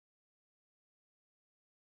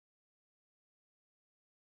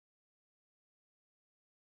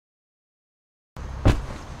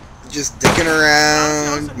just dicking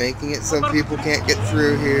around, making it so people can't get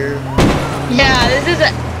through here. Yeah, this is a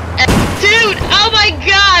dude. Oh my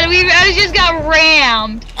God, I just got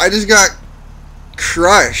rammed. I just got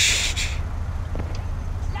crushed.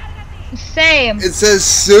 Same. It says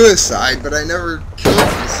suicide, but I never killed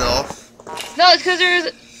myself. No, it's because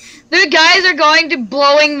the guys are going to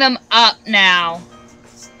blowing them up now.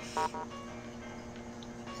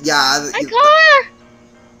 Yeah. My car!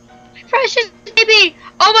 My precious baby!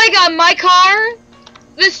 Oh my God, my car,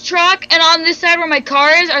 this truck, and on this side where my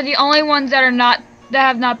car is are the only ones that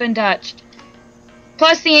have not been touched.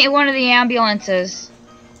 Plus one of the ambulances.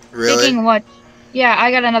 Really? Speaking of what, yeah,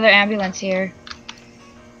 I got another ambulance here.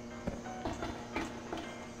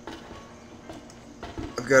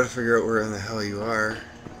 I've got to figure out where in the hell you are.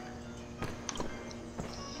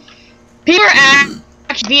 People are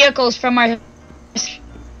actually vehicles from our.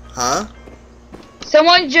 Huh?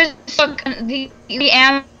 Someone just took the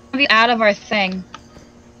ambulance out of our thing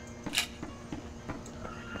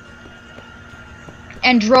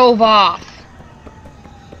and drove off.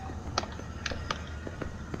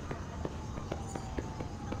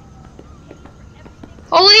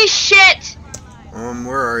 Holy shit!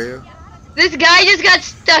 Where are you? This guy just got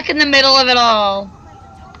stuck in the middle of it all.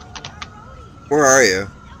 Where are you?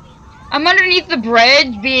 I'm underneath the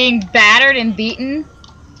bridge being battered and beaten.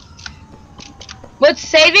 What's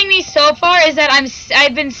saving me so far is that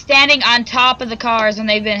I've been standing on top of the cars when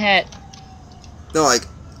they've been hit. No, like,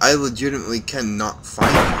 I legitimately cannot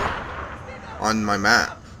find you on my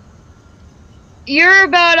map. You're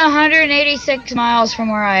about 186 miles from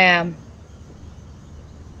where I am.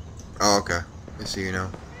 Oh, okay. I see you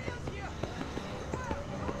now.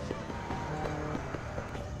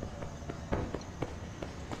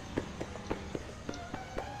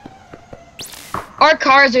 Our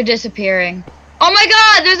cars are disappearing. Oh my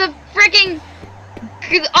God, there's a freaking...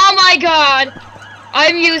 Oh my God.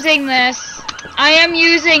 I'm using this. I am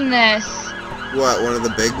using this. What, one of the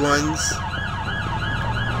big ones?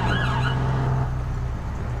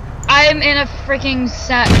 I'm in a freaking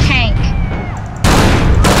tank.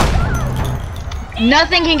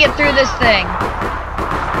 Nothing can get through this thing.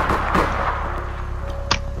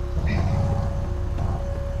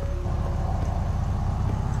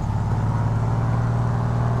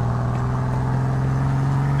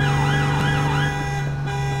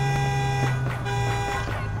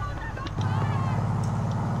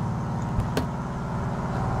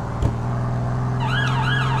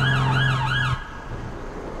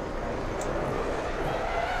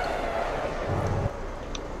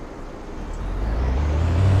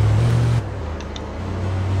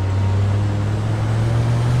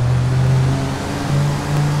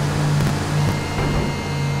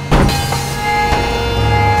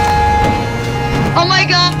 Oh my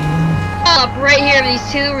God! Up right here,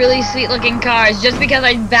 these two really sweet looking cars, just because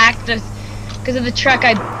I because of the truck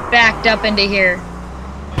I backed up into here.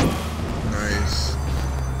 Nice.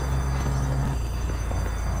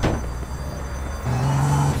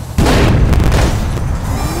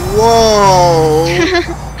 Whoa!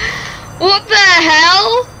 What the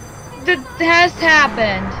hell has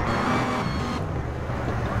happened?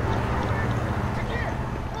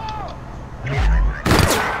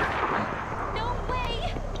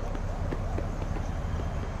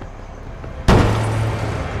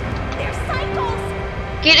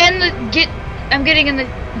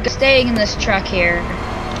 I'm staying in this truck here.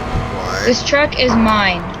 Why? This truck is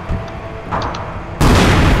mine.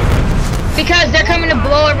 Because they're coming to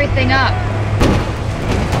blow everything up.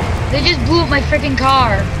 They just blew up my freaking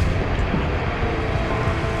car.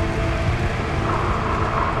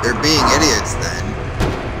 They're being idiots then.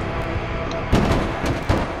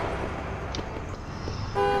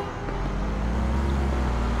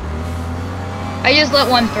 I just let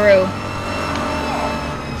one through.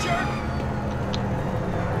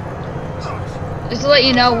 Just to let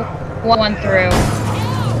you know, one through.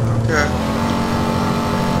 Okay.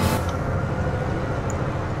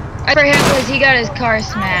 I for him because he got his car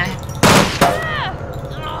smashed.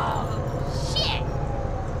 Shit!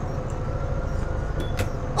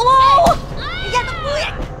 Oh!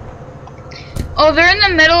 Oh, they're in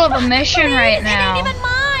the middle of a mission right now. It ain't even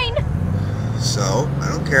mine. So, I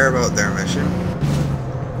don't care about their mission.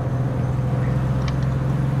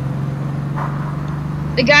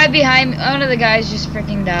 The guy behind me, one of the guys just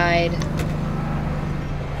freaking died.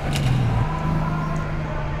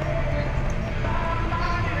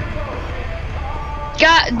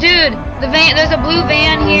 God, dude, there's a blue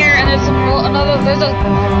van here, and there's there's a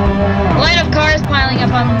line of cars piling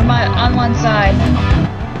up on one side.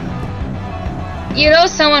 You know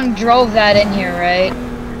someone drove that in here, right?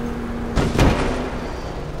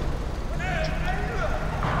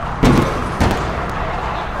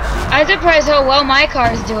 I'm surprised how well my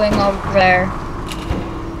car's doing over there.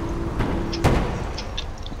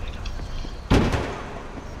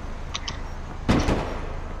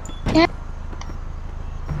 Yeah.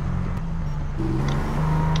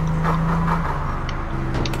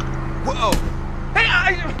 Whoa!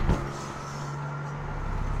 Hey,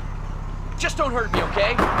 just don't hurt me,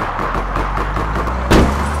 okay?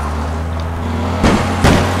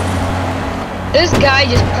 This guy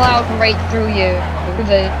just plowed right through you, through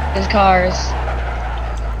his cars.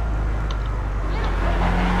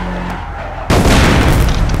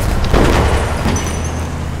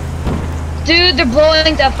 Dude, they're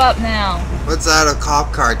blowing stuff up now. Let's add a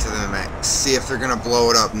cop car to the mix. See if they're gonna blow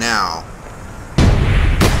it up now.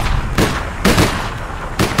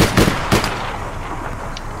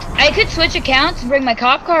 I could switch accounts and bring my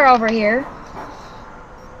cop car over here.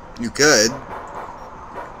 You could.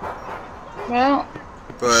 Well,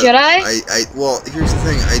 But should I? Well, here's the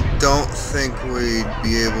thing. I don't think we'd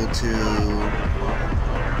be able to.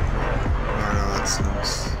 Oh no, that's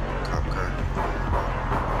someone's cop car.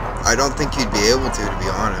 I don't think you'd be able to be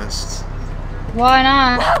honest. Why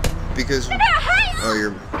not? Because. Oh,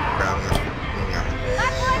 you're grabbing it. Yeah.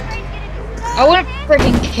 I wouldn't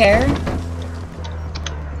freaking care.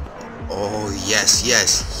 Oh yes,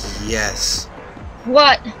 yes, yes.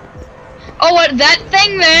 What? Oh, what? That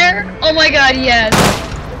thing there? Oh my god, yes.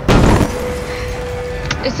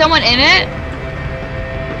 Is someone in it?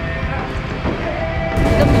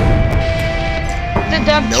 The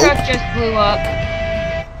dump Nope. truck just blew up.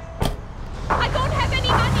 I don't have any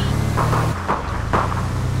money.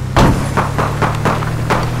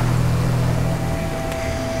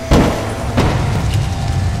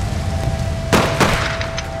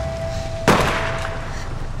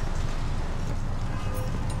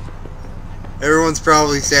 Everyone's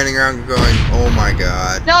probably standing around going, "Oh my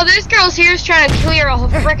god." No, this girl's here is trying to clear a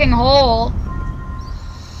freaking hole.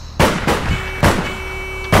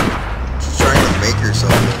 She's trying to make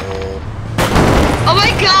herself a hole. Oh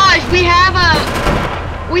my gosh, we have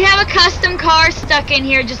a custom car stuck in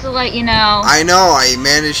here, just to let you know. I know. I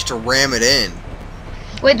managed to ram it in.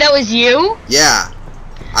 Wait, that was you? Yeah.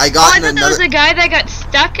 I Oh, got I in thought that was another. the guy that got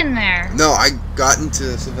stuck in there. No, I got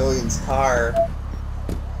into a civilian's car.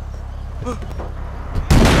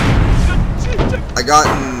 I got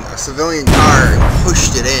in a civilian car and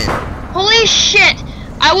pushed it in. Holy shit!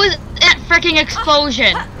 I was at freaking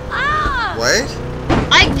explosion. Ah! What?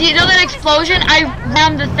 Do you know that explosion? I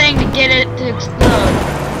rammed the thing to get it to explode.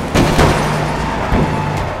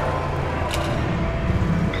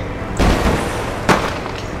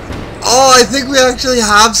 Oh, I think we actually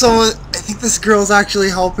have someone. I think this girl's actually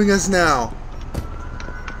helping us now.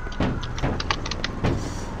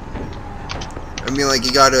 I mean, like,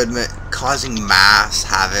 you gotta admit, causing mass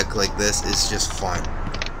havoc like this is just fun.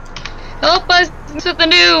 Help us with the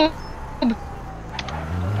noob.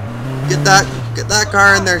 Get that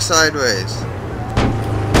car in there sideways.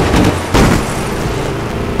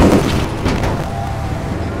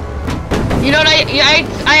 You know what?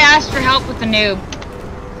 I asked for help with the noob.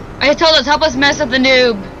 I told us help us mess with the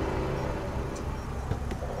noob.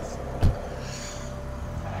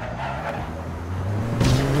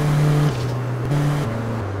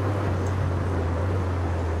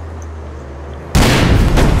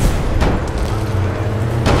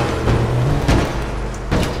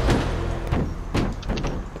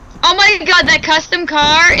 Oh my god, that custom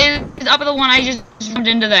car is up with the one I just jumped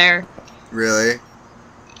into there. Really?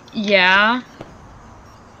 Yeah.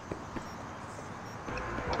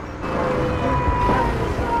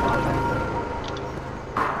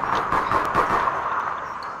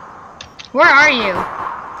 Where are you?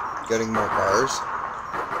 Getting more cars?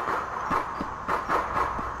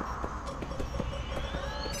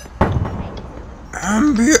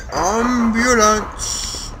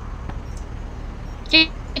 Ambulance! Get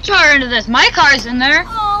your car into this. My car's in there.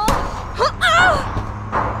 Oh.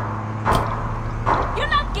 You're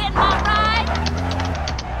not getting my ride.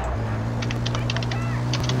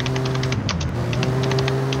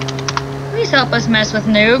 Please help us mess with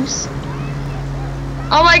noobs.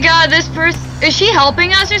 Oh my god, this person... Is she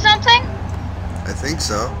helping us or something? I think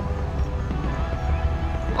so.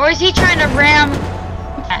 Or is he trying to ram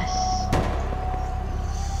us?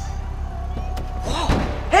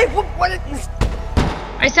 Hey, what is...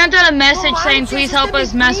 I sent out a message Oh, saying I'm please just help gonna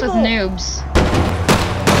us be mess with evil. noobs.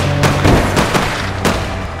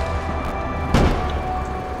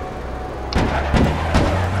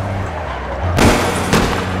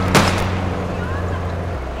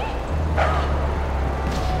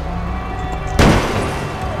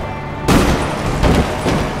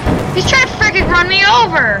 He's trying to freaking run me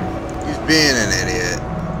over! He's being an idiot.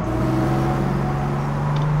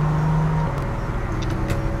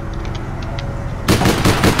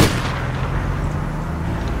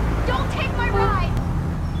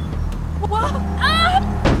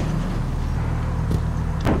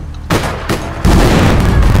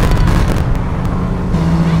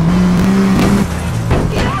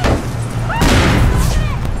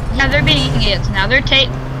 idiots now. They're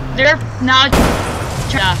now.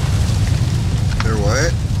 They're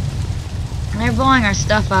what? They're blowing our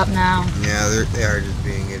stuff up now. Yeah, they are just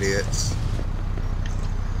being idiots.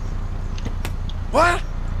 What?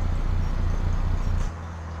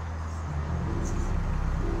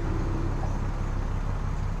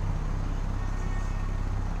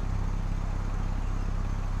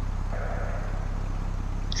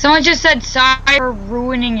 Someone just said sorry for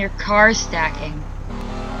ruining your car stacking.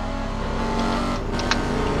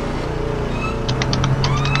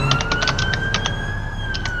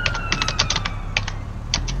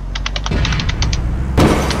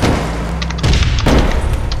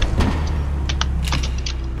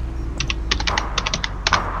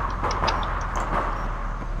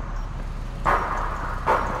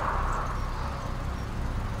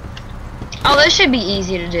 Oh, this should be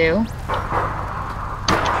easy to do.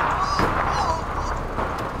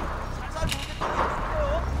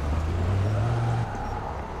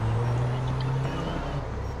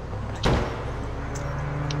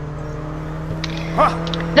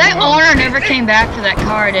 That owner never came back for that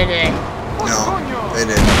car, did he? No, they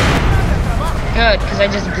didn't. Good, because I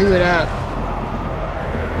just blew it up.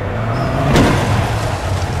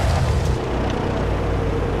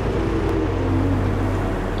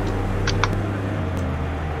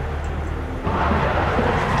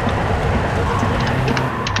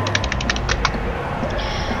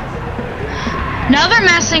 Now they're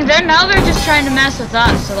messing. Now they're just trying to mess with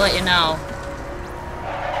us. To let you know.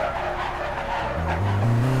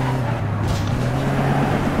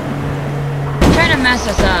 Trying to mess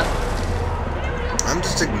us up. I'm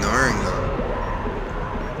just ignoring them.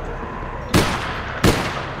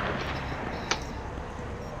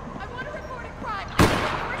 I want to report a crime. I need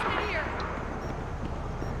enforcement here.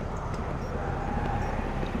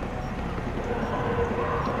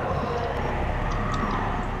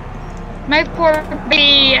 My poor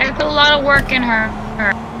baby. I put a lot of work in her.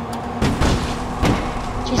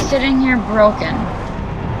 She's sitting here broken.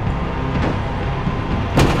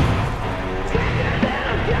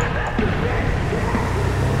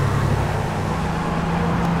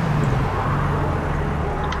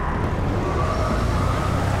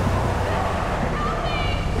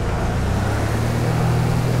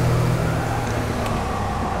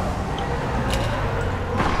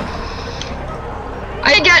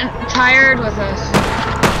 I get tired with us.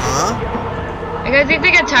 Huh? I think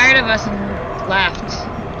they got tired of us and left.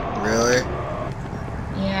 Really?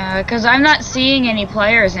 Yeah, because I'm not seeing any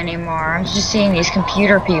players anymore. I'm just seeing these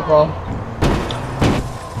computer people.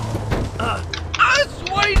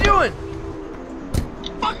 What are you doing?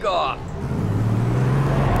 Fuck off.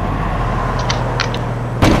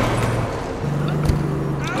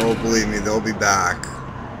 Oh, believe me, they'll be back.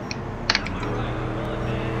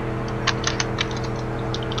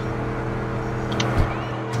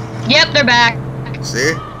 Yep, they're back.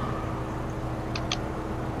 See?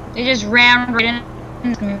 They just ran right in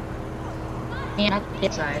on the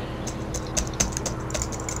inside.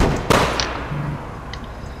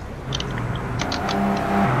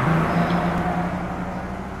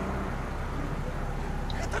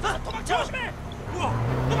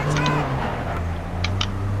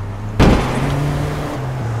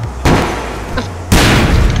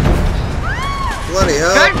 Bloody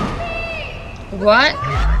hell. What?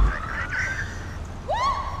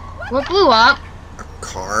 What blew up? A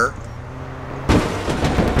car?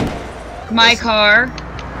 My car.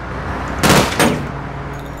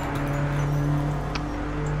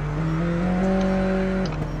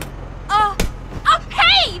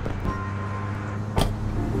 Hey!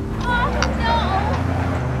 Oh,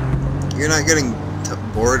 You're not getting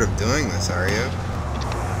bored of doing this, are you?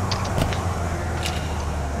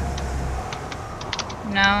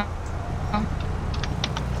 No.